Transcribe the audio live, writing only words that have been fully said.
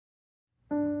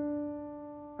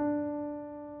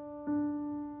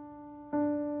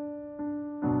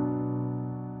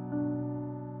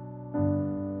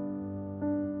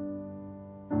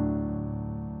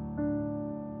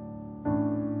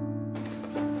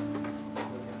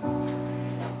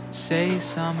Say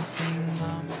something,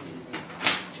 Mom.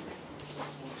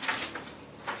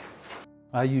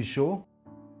 Are you sure?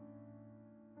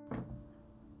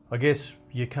 I guess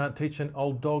you can't teach an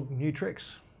old dog new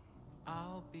tricks.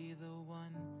 I'll be the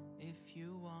one if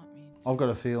you want me to. I've got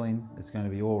a feeling it's going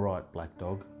to be all right, Black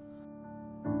Dog.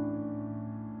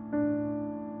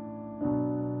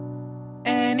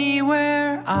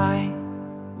 Anywhere I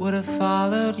would have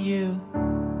followed you.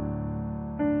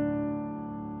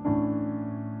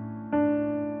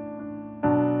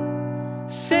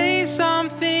 Say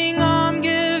something, I'm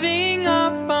giving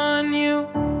up on you.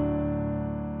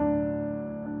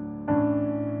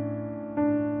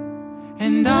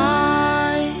 And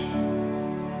I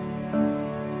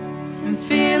am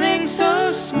feeling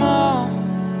so small.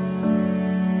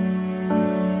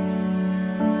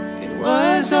 It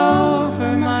was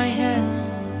over my head.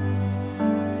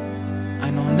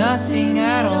 I know nothing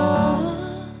at all.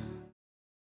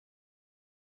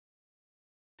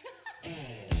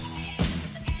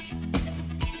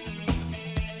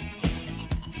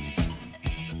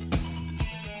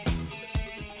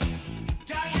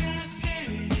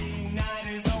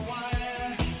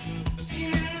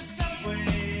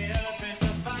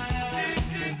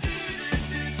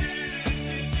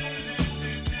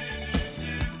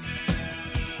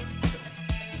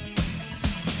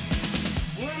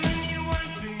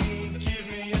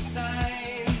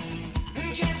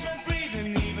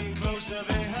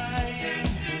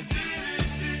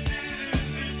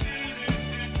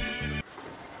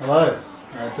 Hello,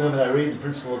 Duran, the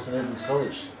principal of St Edmunds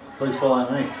College. Please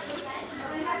follow me.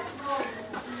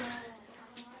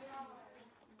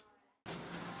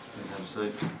 Have a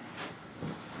seat.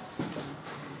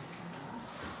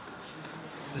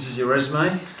 This is your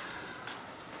resume.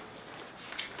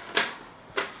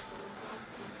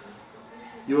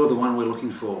 You're the one we're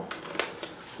looking for.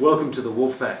 Welcome to the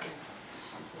Wolf Pack.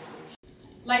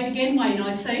 Late again, Wayne,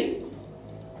 I see.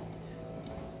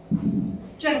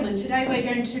 Gentlemen, today we're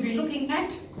going to be looking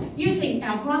at using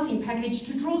our graphing package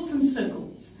to draw some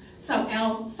circles. So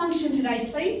our function today,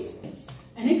 please,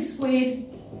 an x squared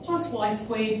plus y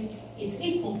squared is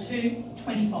equal to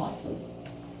 25.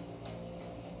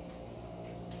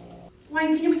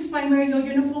 Wayne, can you explain where your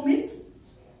uniform is?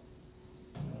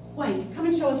 Wayne, come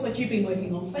and show us what you've been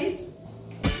working on, please.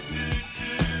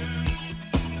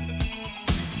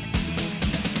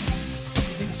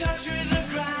 In touch with the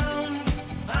ground,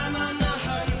 I'm on the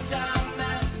hunt, I'm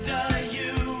after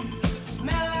you.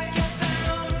 Smell like a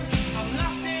sound, I'm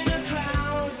lost in a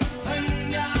crowd,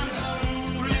 and I'm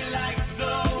hungry like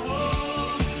the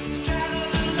wolf. Straddle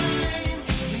the line,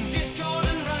 in discord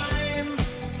and rhyme,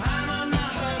 I'm on the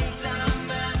hunt,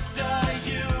 I'm after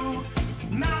you.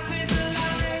 Mouth is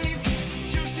alive,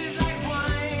 juice is like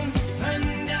wine, and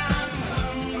I'm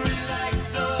hungry like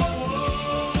the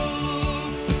wolf.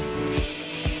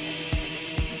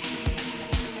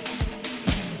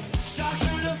 Stalk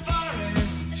through the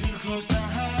forest, too close to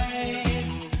hide.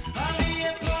 I'll be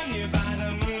upon you by the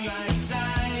moonlight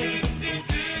side.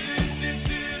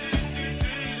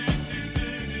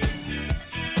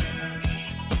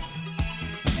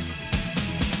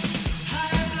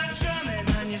 High up like drumming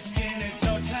on your skin, it's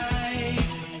so tight.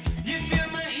 You feel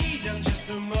my heat, I'm just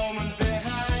a moment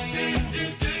behind.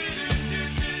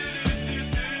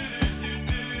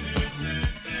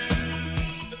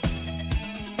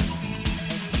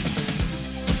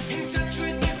 In touch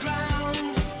with the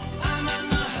ground, I'm on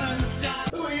the hunt.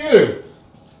 Who are you?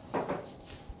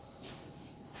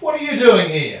 What are you doing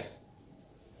here?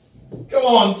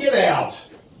 Go on, get out!